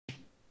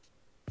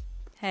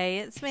Hey,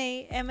 it's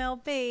me,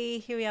 MLB.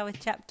 Here we are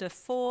with chapter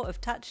 4 of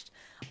Touched.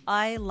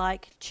 I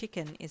Like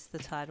Chicken is the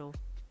title.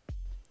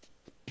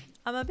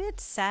 I'm a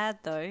bit sad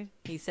though,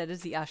 he said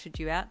as he ushered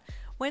you out.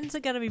 When's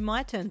it going to be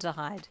my turn to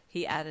hide?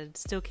 He added,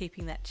 still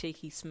keeping that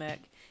cheeky smirk.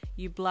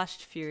 You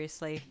blushed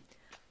furiously.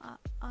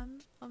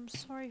 I'm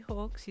sorry,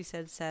 Hawks, he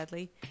said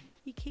sadly.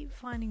 You keep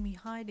finding me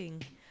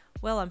hiding.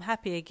 Well, I'm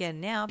happy again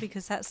now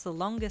because that's the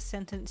longest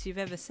sentence you've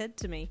ever said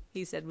to me,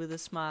 he said with a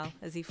smile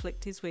as he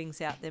flicked his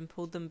wings out, then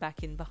pulled them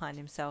back in behind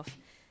himself.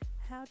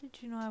 How did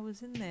you know I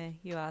was in there?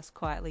 You asked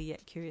quietly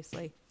yet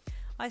curiously.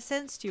 I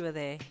sensed you were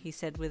there, he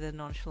said with a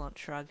nonchalant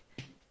shrug.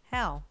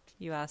 How?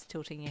 You asked,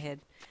 tilting your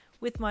head.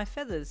 With my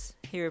feathers,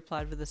 he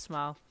replied with a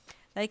smile.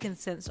 They can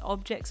sense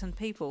objects and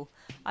people.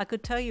 I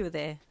could tell you were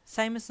there,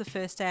 same as the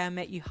first day I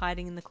met you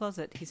hiding in the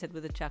closet, he said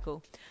with a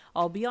chuckle.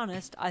 I'll be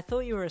honest, I thought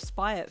you were a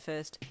spy at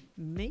first.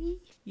 Me?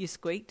 You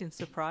squeaked in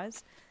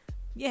surprise.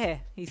 Yeah,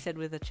 he said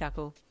with a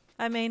chuckle.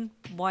 I mean,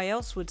 why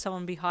else would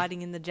someone be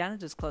hiding in the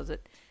janitor's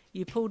closet?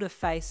 You pulled a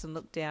face and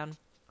looked down.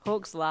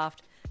 Hawks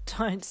laughed.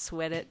 Don't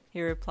sweat it,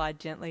 he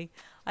replied gently.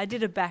 I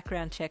did a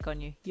background check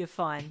on you. You're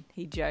fine,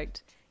 he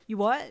joked. You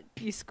what?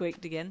 You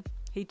squeaked again.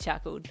 He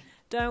chuckled.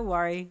 Don't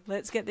worry,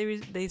 let's get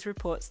these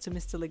reports to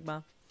Mr.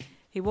 Ligma.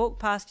 He walked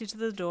past you to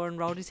the door and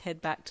rolled his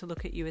head back to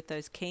look at you with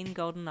those keen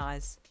golden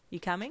eyes.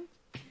 You coming?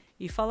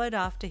 You followed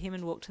after him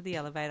and walked to the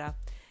elevator.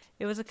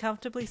 It was a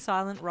comfortably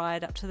silent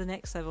ride up to the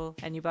next level,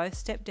 and you both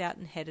stepped out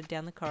and headed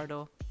down the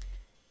corridor.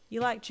 You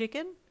like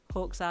chicken?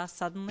 Hawks asked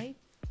suddenly.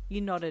 You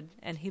nodded,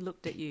 and he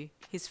looked at you.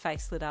 His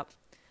face lit up.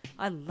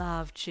 I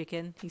love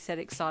chicken, he said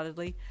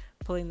excitedly,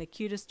 pulling the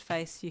cutest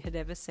face you had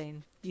ever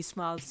seen. You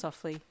smiled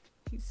softly.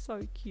 He's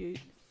so cute.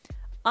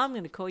 I'm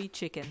going to call you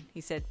Chicken, he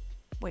said.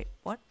 Wait,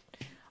 what?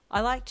 I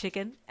like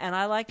chicken, and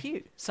I like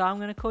you, so I'm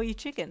going to call you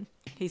Chicken,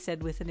 he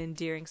said with an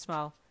endearing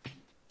smile.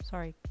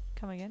 Sorry,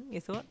 come again, you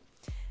thought?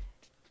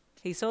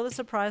 He saw the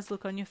surprised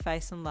look on your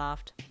face and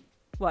laughed.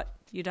 What,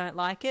 you don't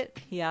like it?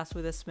 He asked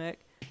with a smirk.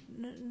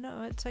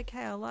 No, it's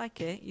okay, I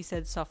like it, you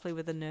said softly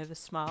with a nervous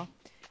smile.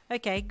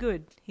 Okay,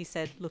 good, he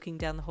said, looking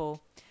down the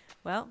hall.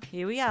 Well,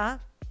 here we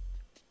are,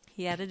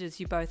 he added as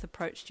you both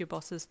approached your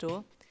boss's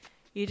door.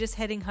 You just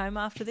heading home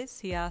after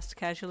this? He asked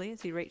casually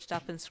as he reached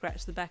up and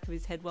scratched the back of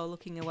his head while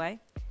looking away.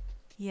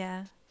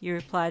 Yeah, you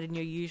replied in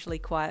your usually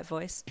quiet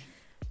voice.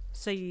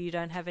 So you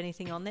don't have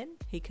anything on then?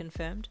 He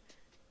confirmed.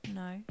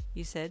 No,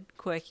 you said,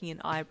 quirking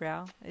an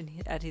eyebrow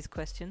at his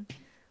question.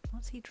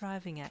 What's he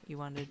driving at, you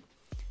wondered.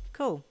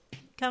 Cool.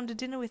 Come to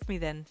dinner with me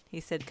then,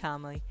 he said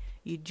calmly.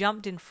 You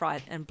jumped in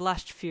fright and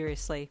blushed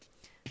furiously.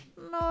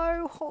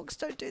 No, Hawks,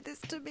 don't do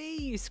this to me,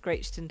 you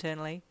screeched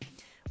internally.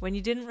 When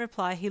you didn't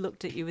reply, he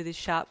looked at you with his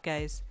sharp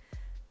gaze.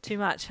 Too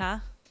much, huh?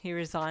 He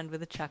resigned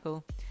with a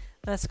chuckle.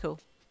 That's cool.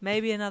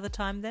 Maybe another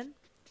time then?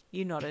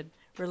 You nodded,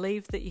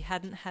 relieved that you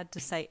hadn't had to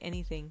say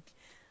anything.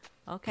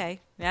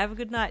 Okay, have a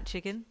good night,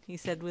 Chicken, he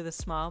said with a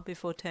smile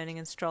before turning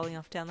and strolling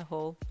off down the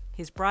hall,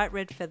 his bright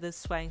red feathers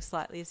swaying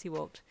slightly as he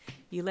walked.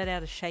 You let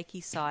out a shaky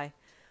sigh.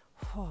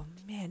 Oh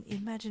man,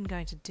 imagine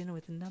going to dinner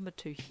with the number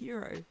 2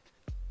 hero.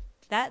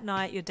 That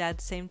night your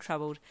dad seemed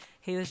troubled.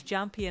 He was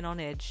jumpy and on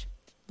edge.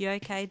 You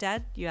okay,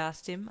 Dad? You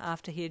asked him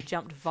after he had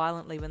jumped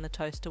violently when the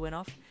toaster went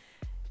off.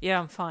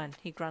 Yeah, I'm fine,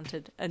 he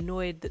grunted,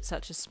 annoyed that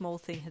such a small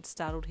thing had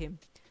startled him.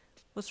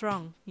 What's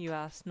wrong? You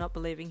asked, not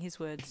believing his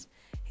words.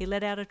 He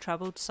let out a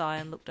troubled sigh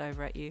and looked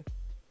over at you.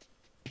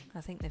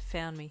 I think they've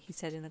found me, he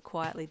said in a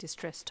quietly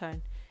distressed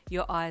tone.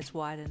 Your eyes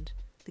widened.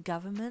 The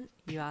government?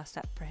 You asked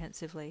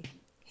apprehensively.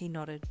 He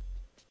nodded.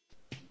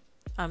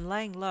 I'm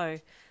laying low,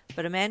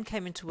 but a man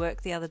came into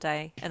work the other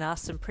day and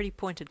asked some pretty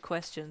pointed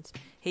questions.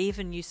 He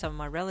even knew some of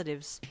my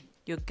relatives.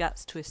 Your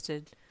guts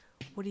twisted.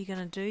 What are you going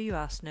to do? You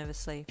asked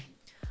nervously.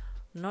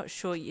 I'm not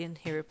sure, Yin,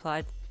 he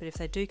replied, but if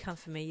they do come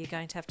for me, you're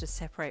going to have to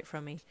separate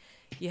from me.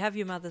 You have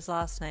your mother's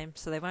last name,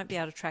 so they won't be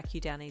able to track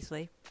you down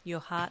easily. Your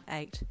heart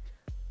ached.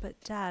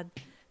 But, Dad...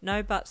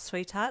 No buts,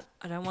 sweetheart.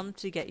 I don't want them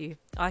to get you.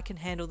 I can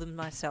handle them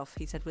myself,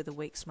 he said with a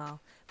weak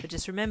smile. But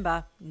just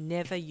remember,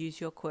 never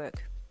use your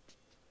quirk.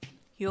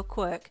 Your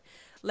quirk,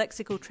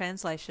 lexical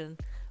translation,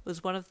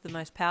 was one of the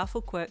most powerful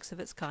quirks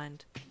of its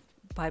kind.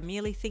 By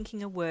merely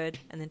thinking a word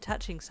and then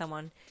touching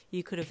someone,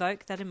 you could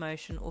evoke that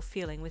emotion or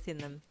feeling within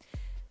them.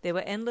 There were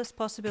endless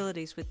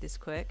possibilities with this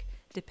quirk.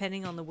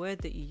 Depending on the word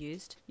that you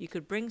used, you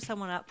could bring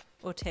someone up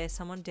or tear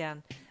someone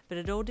down, but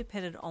it all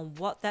depended on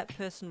what that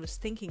person was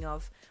thinking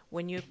of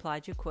when you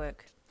applied your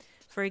quirk.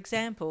 For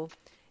example,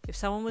 if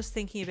someone was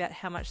thinking about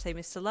how much they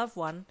missed a loved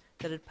one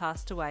that had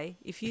passed away,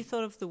 if you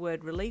thought of the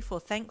word relief or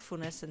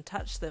thankfulness and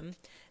touched them,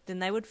 then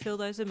they would feel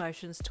those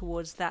emotions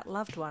towards that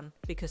loved one,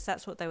 because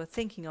that's what they were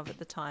thinking of at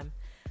the time.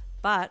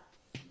 But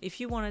if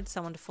you wanted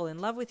someone to fall in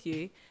love with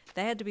you,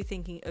 they had to be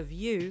thinking of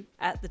you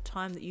at the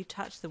time that you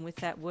touched them with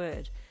that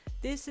word.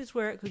 This is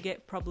where it could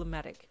get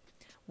problematic.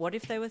 What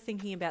if they were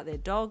thinking about their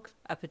dog,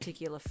 a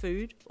particular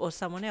food, or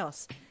someone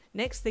else?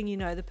 Next thing you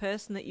know, the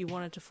person that you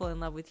wanted to fall in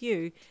love with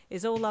you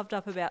is all loved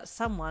up about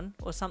someone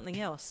or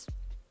something else.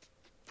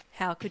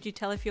 How could you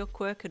tell if your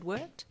quirk had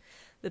worked?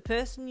 The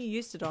person you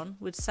used it on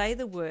would say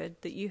the word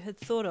that you had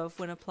thought of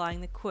when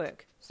applying the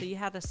quirk, so you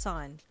had a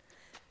sign.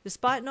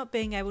 Despite not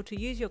being able to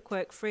use your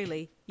quirk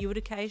freely, you would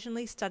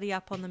occasionally study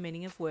up on the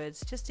meaning of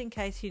words just in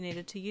case you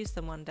needed to use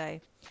them one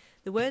day.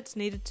 The words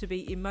needed to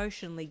be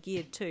emotionally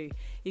geared too.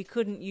 You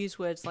couldn't use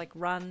words like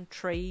run,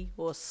 tree,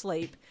 or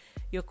sleep.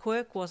 Your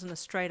quirk wasn't a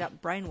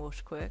straight-up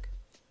brainwash quirk.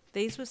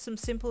 These were some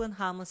simple and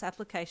harmless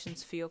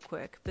applications for your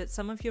quirk, but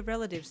some of your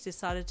relatives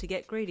decided to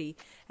get greedy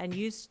and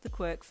used the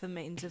quirk for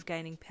means of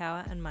gaining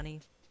power and money.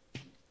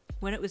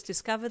 When it was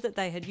discovered that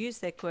they had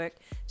used their quirk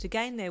to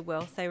gain their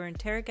wealth, they were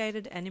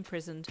interrogated and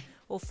imprisoned,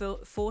 or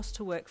forced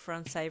to work for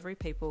unsavoury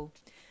people.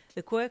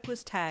 The quirk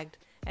was tagged,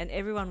 and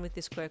everyone with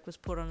this quirk was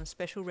put on a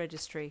special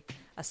registry,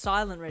 a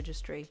silent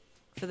registry,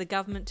 for the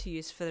government to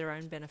use for their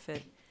own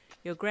benefit.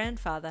 Your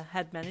grandfather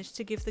had managed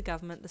to give the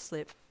government the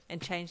slip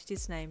and changed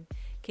his name,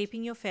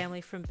 keeping your family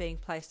from being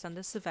placed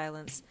under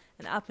surveillance,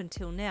 and up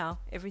until now,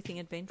 everything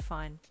had been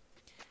fine.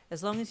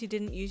 As long as you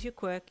didn't use your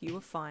quirk, you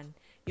were fine.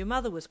 Your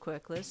mother was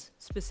quirkless,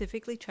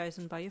 specifically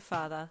chosen by your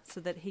father so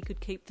that he could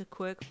keep the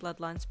quirk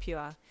bloodlines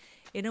pure.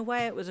 In a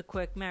way, it was a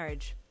quirk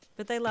marriage,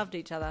 but they loved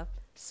each other,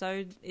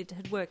 so it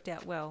had worked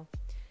out well.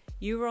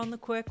 You were on the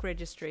quirk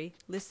registry,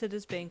 listed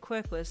as being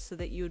quirkless so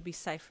that you would be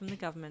safe from the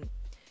government.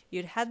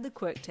 You'd had the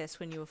quirk test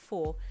when you were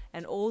 4,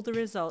 and all the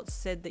results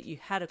said that you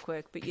had a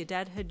quirk, but your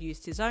dad had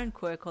used his own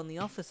quirk on the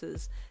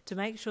officers to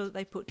make sure that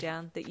they put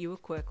down that you were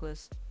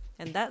quirkless.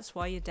 And that's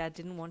why your dad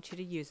didn't want you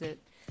to use it.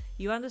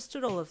 You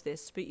understood all of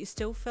this, but you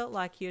still felt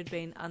like you had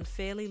been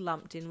unfairly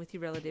lumped in with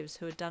your relatives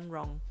who had done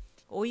wrong.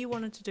 All you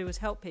wanted to do was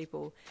help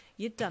people.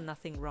 You'd done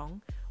nothing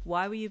wrong.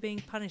 Why were you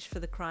being punished for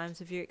the crimes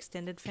of your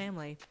extended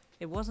family?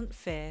 It wasn't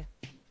fair.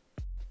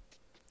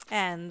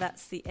 And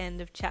that's the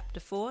end of Chapter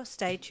 4.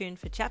 Stay tuned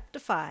for Chapter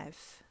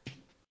 5.